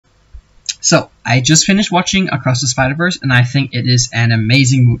So, I just finished watching Across the Spider-Verse, and I think it is an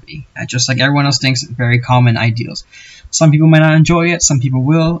amazing movie. Just like everyone else thinks, very common ideals. Some people might not enjoy it, some people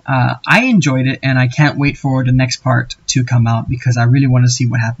will. I enjoyed it, and I can't wait for the next part to come out because I really want to see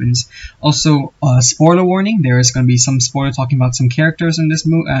what happens. Also, spoiler warning, there is going to be some spoiler talking about some characters in this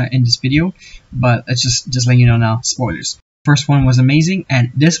video, but it's just letting you know now, spoilers. First one was amazing,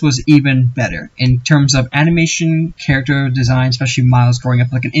 and this was even better in terms of animation, character design, especially Miles growing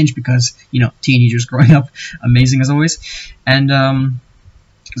up like an inch because, you know, teenagers growing up, amazing as always. And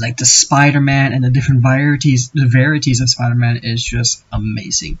like the Spider-Man and the different varieties of Spider-Man is just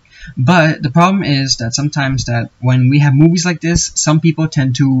amazing. But the problem is that sometimes that when we have movies like this, some people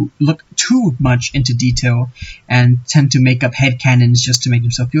tend to look too much into detail and tend to make up headcanons just to make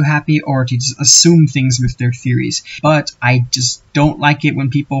themselves feel happy or to just assume things with their theories. But I just don't like it when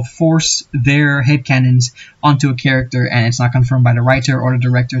people force their headcanons onto a character and it's not confirmed by the writer or the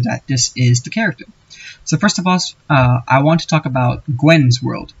director that this is the character. So first of all, I want to talk about Gwen's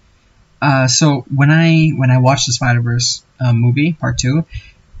world. So when I watched the Spider-Verse movie, part 2,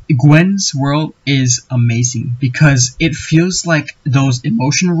 Gwen's world is amazing because it feels like those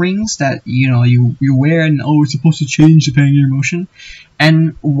emotion rings that, you know, you wear and, oh, it's supposed to change depending on your emotion.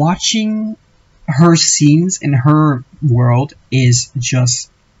 And watching her scenes in her world is just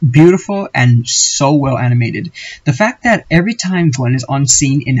beautiful and so well animated. The fact that every time Gwen is on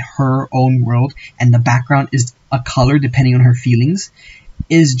scene in her own world and the background is a color depending on her feelings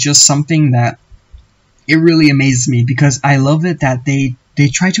is just something that it really amazes me because I love it that they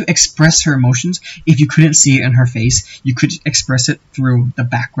try to express her emotions. If you couldn't see it in her face, you could express it through the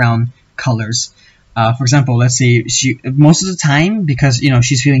background colors. For example, let's say most of the time, because, you know,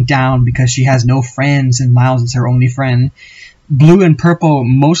 she's feeling down because she has no friends and Miles is her only friend, blue and purple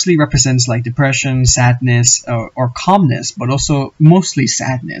mostly represents like depression, sadness, or calmness, but also mostly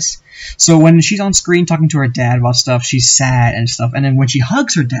sadness. So when she's on screen talking to her dad about stuff, she's sad and stuff. And then when she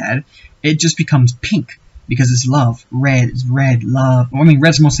hugs her dad, it just becomes pink because it's love. Red is red, love. Well, I mean,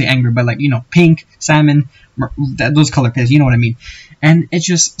 red's mostly anger, but like, you know, pink, salmon, those color pairs, you know what I mean. And it's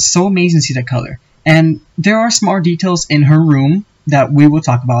just so amazing to see that color. And there are small details in her room that we will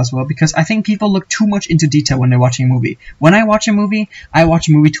talk about as well, because I think people look too much into detail when they're watching a movie. When I watch a movie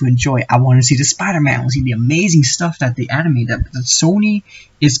to enjoy. I want to see the Spider-Man, I want to see the amazing stuff that they animate, that Sony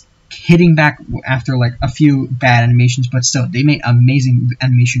is hitting back after like a few bad animations, but still, they made amazing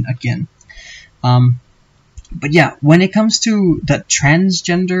animation again. But yeah, when it comes to the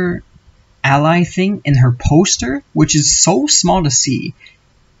transgender ally thing in her poster, which is so small to see,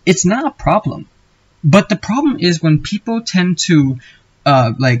 it's not a problem. But the problem is when people tend to,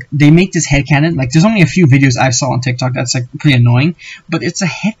 like, they make this headcanon. Like, there's only a few videos I saw on TikTok that's, like, pretty annoying. But it's a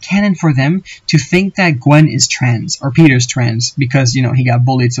headcanon for them to think that Gwen is trans, or Peter's trans, because, you know, he got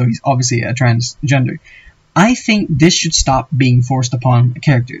bullied, so he's obviously a transgender. I think this should stop being forced upon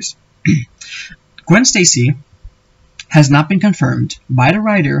characters. Gwen Stacy has not been confirmed by the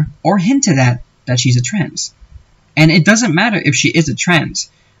writer or hinted at that she's a trans. And it doesn't matter if she is a trans,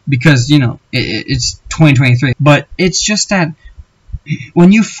 because, you know, it's 2023. But it's just that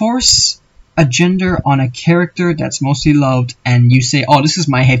when you force a gender on a character that's mostly loved and you say, oh, this is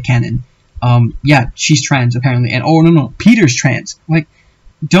my headcanon, yeah, she's trans apparently, and oh, no, Peter's trans. Like,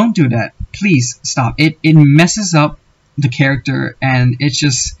 don't do that. Please stop. It messes up the character, and it's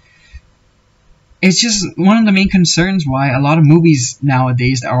just one of the main concerns why a lot of movies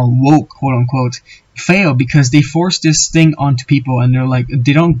nowadays that are woke, quote unquote, fail, because they force this thing onto people and they're like,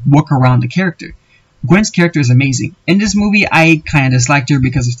 they don't work around the character. Gwen's character is amazing. In this movie, I kind of disliked her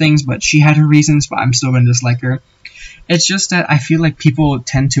because of things, but she had her reasons, but I'm still going to dislike her. It's just that I feel like people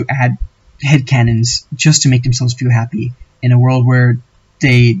tend to add headcanons just to make themselves feel happy in a world where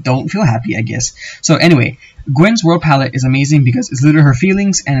they don't feel happy, I guess. So anyway, Gwen's world palette is amazing because it's literally her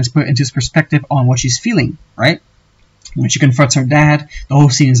feelings and it's put into perspective on what she's feeling, right? When she confronts her dad, the whole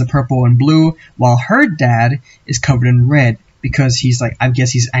scene is a purple and blue, while her dad is covered in red because he's like, I guess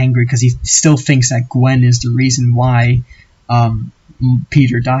he's angry because he still thinks that Gwen is the reason why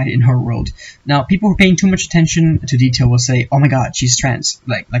Peter died in her world. Now, people who are paying too much attention to detail will say, oh my god, she's trans,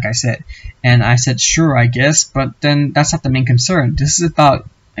 like I said. And I said, sure, I guess, but then that's not the main concern. This is about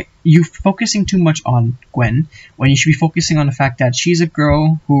you focusing too much on Gwen when you should be focusing on the fact that she's a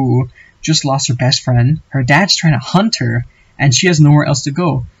girl who just lost her best friend, her dad's trying to hunt her, and she has nowhere else to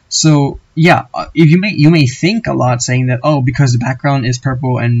go. So yeah, if you may think a lot saying that, oh, because the background is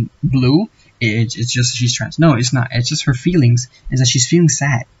purple and blue, it's just she's trans. No, it's not. It's just her feelings is that she's feeling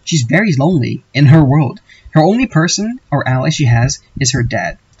sad. She's very lonely in her world. Her only person or ally she has is her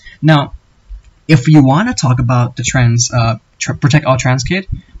dad. Now, if you want to talk about the trans, protect all trans kid,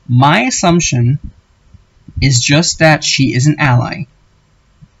 My assumption is just that she is an ally.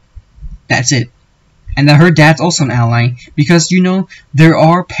 That's it. And that her dad's also an ally, because, you know, there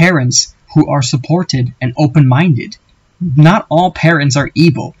are parents who are supported and open-minded. Not all parents are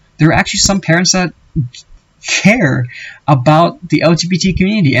evil. There are actually some parents that care about the LGBT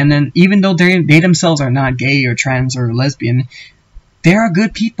community, and then even though they themselves are not gay or trans or lesbian, there are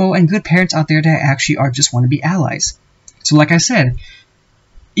good people and good parents out there that actually are just want to be allies. So like I said,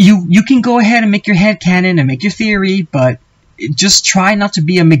 you can go ahead and make your headcanon and make your theory, but just try not to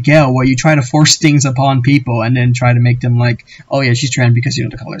be a Miguel where you try to force things upon people and then try to make them like, oh yeah, she's trans because you know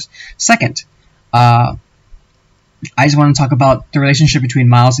the colors. Second, I just want to talk about the relationship between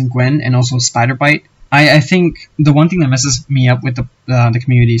Miles and Gwen, and also Spider-Bite. I think the one thing that messes me up with the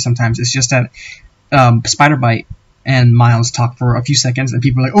community sometimes is just that Spider-Bite and Miles talk for a few seconds and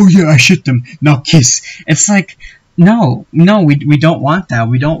people are like, oh yeah, I shit them, now kiss. It's like, no, we don't want that.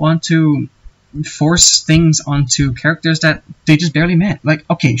 We don't want to force things onto characters that they just barely met. Like,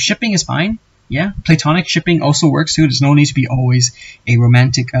 okay, shipping is fine. Yeah, platonic shipping also works too. There's no need to be always a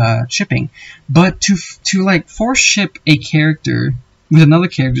romantic shipping. But to like force ship a character with another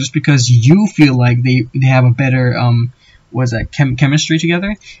character just because you feel like they have a better chemistry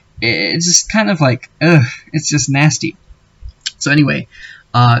together, it's just kind of like, ugh, it's just nasty. So anyway,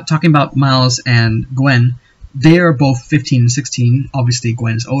 talking about Miles and Gwen, they are both 15 and 16. Obviously,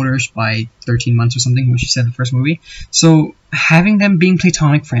 Gwen is older by 13 months or something, which she said in the first movie. So having them being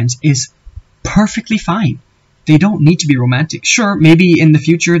platonic friends is perfectly fine. They don't need to be romantic. Sure, maybe in the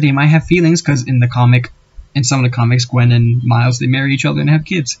future they might have feelings, because in some of the comics, Gwen and Miles, they marry each other and have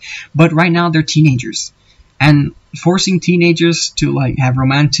kids. But right now they're teenagers, and forcing teenagers to like have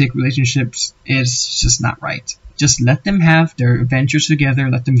romantic relationships is just not right. Just let them have their adventures together,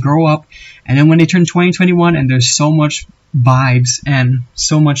 let them grow up, and then when they turn 20, 21, and there's so much vibes and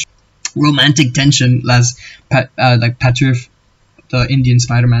so much romantic tension, as like Patrick, the Indian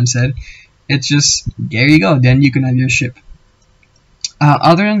Spider-Man, said, it's just, there you go, then you can have your ship.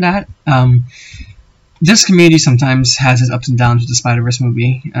 Other than that, this community sometimes has its ups and downs with the Spider-Verse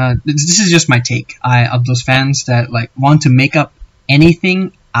movie. This is just my take. Of those fans that like want to make up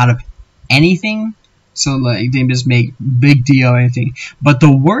anything out of anything. So like they just make big deal or anything. But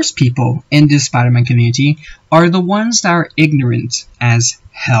the worst people in this Spider-Man community are the ones that are ignorant as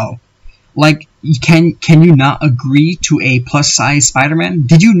hell. Like, can you not agree to a plus-size Spider-Man?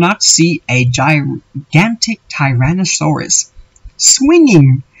 Did you not see a gigantic Tyrannosaurus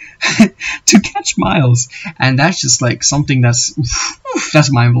swinging to catch Miles? And that's just like something that's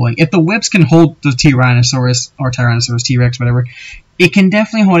mind-blowing. If the webs can hold the Tyrannosaurus or Tyrannosaurus T-Rex, whatever, it can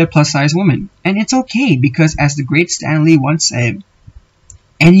definitely hold a plus-size woman. And it's okay, because as the great Stan Lee once said,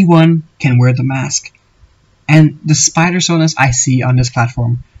 anyone can wear the mask. And the Spider-sonas I see on this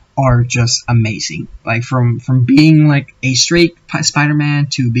platform are just amazing. Like from being like a straight Spider-Man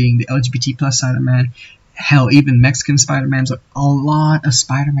to being the LGBT plus Spider-Man, hell, even Mexican Spider-Mans, a lot of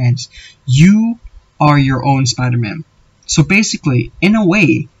Spider-Mans. You are your own Spider-Man. So basically, in a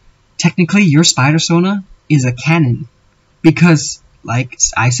way, technically your Spider-sona is a canon. Because, like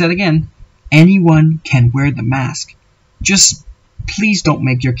I said again, anyone can wear the mask. Just please don't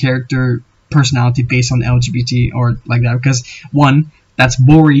make your character personality based on LGBT or like that, because one, that's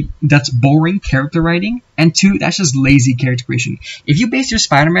boring character writing, and two, that's just lazy character creation. If you base your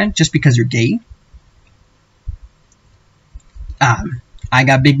Spider-Man just because you're gay, I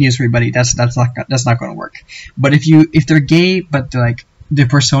got big news for you, buddy. That's not going to work. But if they're gay, but they're like, their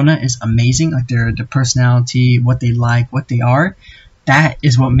persona is amazing, like their personality, what they like, what they are, that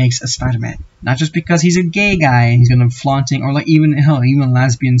is what makes a Spider-Man. Not just because he's a gay guy and he's gonna flaunting, or like even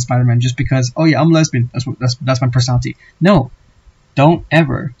lesbian Spider-Man just because, oh yeah, I'm lesbian, that's my personality. No, don't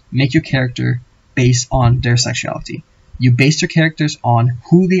ever make your character based on their sexuality. You base your characters on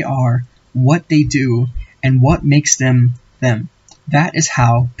who they are, what they do, and what makes them them. That is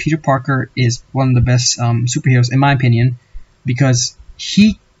how Peter Parker is one of the best superheroes, in my opinion, because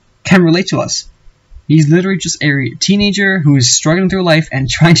he can relate to us. He's literally just a teenager who is struggling through life and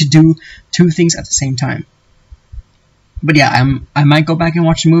trying to do two things at the same time. But yeah, I might go back and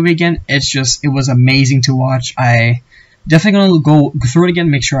watch the movie again. It was amazing to watch. I definitely gonna go through it again,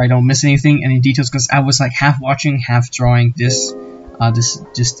 make sure I don't miss anything, any details, because I was like half watching, half drawing this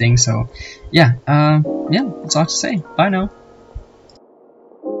thing. So yeah, that's all I have to say. Bye now.